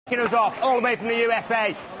Kicking us off all the way from the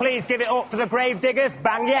USA. Please give it up for the Gravediggaz.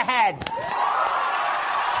 Bang your head.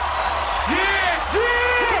 Yeah! Yeah!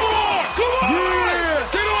 Come on! Come on! Yeah!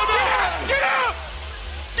 Get on up! Get up!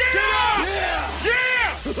 Get up! Yeah!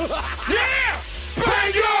 Yeah! Yeah!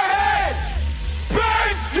 Bang your head!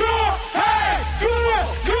 Bang your head! Come on!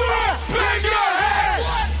 Come on! Bang your head!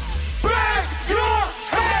 Bang your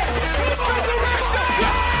head! Resurrect that!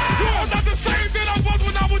 You're not the same that I was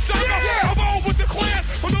when I was younger. I'm on with the clan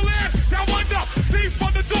from the land down under, deep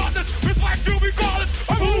from the darkness. It's like you regardless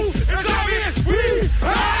of who is obvious. We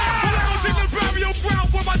ground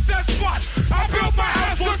for my death spot. I built my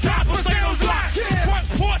house on top of Sandals Lot. Front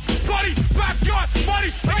porch, bloody, backyard, money,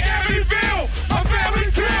 like Amityville. My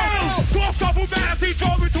family kills. Source of humanity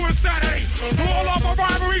drove me to insanity. Through all of my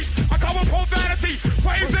rivalries, I come upon vanity.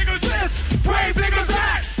 Gravediggaz this, Gravediggaz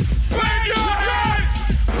that. Bang your head!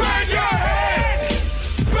 Bang your head!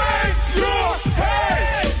 Bang your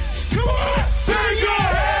head! Come on! Bang your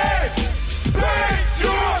head! Bang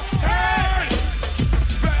your head!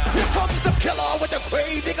 Here comes the killer with the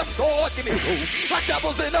Gravediggaz sword. Give me room. Like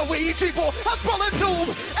devils in a Ouija board. I'm spelling doom.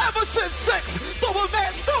 Ever since 6, throwing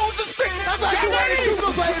mad stones and sticks. I graduated to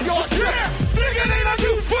the graveyard. Yeah, nigga ain't a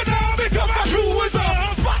new for now because my crew is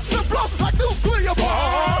on. Spots and blow like nuclear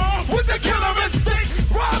bombs. With the killer instinct,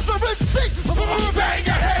 rise or in sync. Bang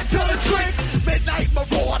your head till it shrinks. Midnight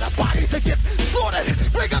marauder, bodies that get slaughtered.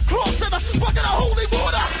 Bring a cross and a bucket of holy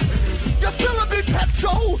water. You're spilling me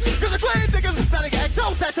petrol. Cause the Gravediggaz is spelling egg.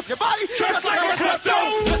 Don't snatch up your body. Just like a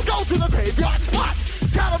klepto. Let's go to the graveyard spot.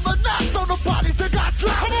 Count 'em the knots on the bodies that got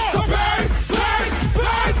dropped. Come on. So Bang, bang,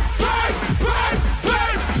 bang, bang, bang,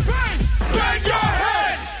 bang, bang. Bang your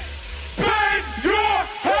head. Bang your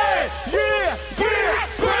head. Yeah, yeah.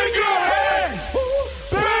 Bang your head.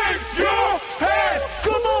 Bang your head.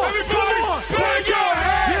 Come on. Everybody, Come on. bang your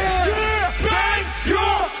head. Yeah. Bang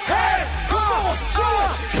your head. Come on.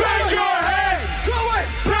 Bang your head. Do it.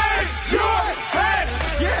 Bang your head.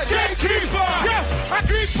 Yeah, Gatekeeper. Yeah, I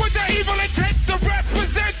creep with the evil intent to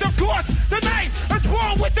represent the course. The night is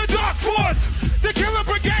born with the dark force. The killer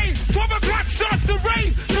brigade. 12 o'clock starts to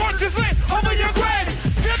rain. Torches lit over your grave.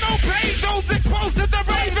 Feel no pain. Those exposed to the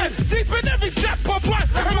raven. Deep in every step of blood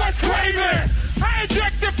and what's craving. I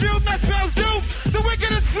inject the fume that spells doom. The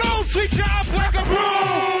wicked and slow. Sweet child like a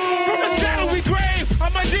broom. From the shadowy grave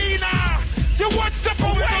of Medina. You're one step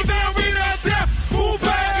away. The arena of death. Move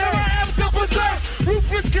back. Here I am to berserk.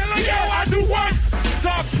 Ruthless killer. Yo, I do work.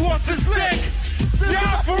 Dark forces thick.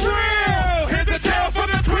 Yeah, for real. Hit the tail for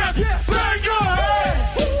the grip. Bang your head.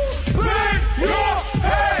 Bang your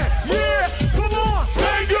head. Yeah, come on.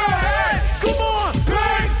 Bang your head. Come on.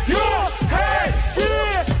 Bang your head.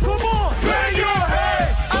 Yeah, come on. Bang your head.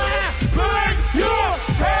 Bang your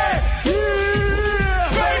head. Yeah.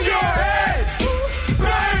 Bang your head.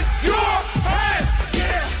 Bang your head.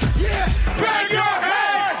 Yeah, yeah. Bang your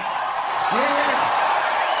head. Yeah.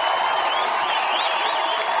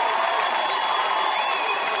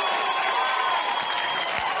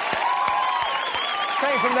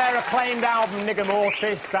 Taken from their acclaimed album, Nigger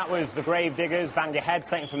Mortis, that was the Gravediggaz, Bang Your Head,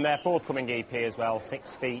 taken from their forthcoming EP as well,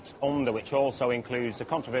 6 Feet Under, which also includes the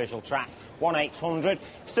controversial track 1-800,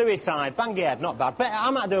 Suicide, Bang Your Head, not bad. But I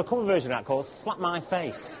might do a cover version of that called Slap My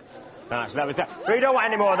Face. No, actually, we don't want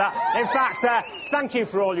any more of that. In fact, thank you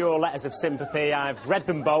for all your letters of sympathy. I've read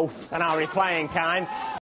them both, and I'll reply in kind.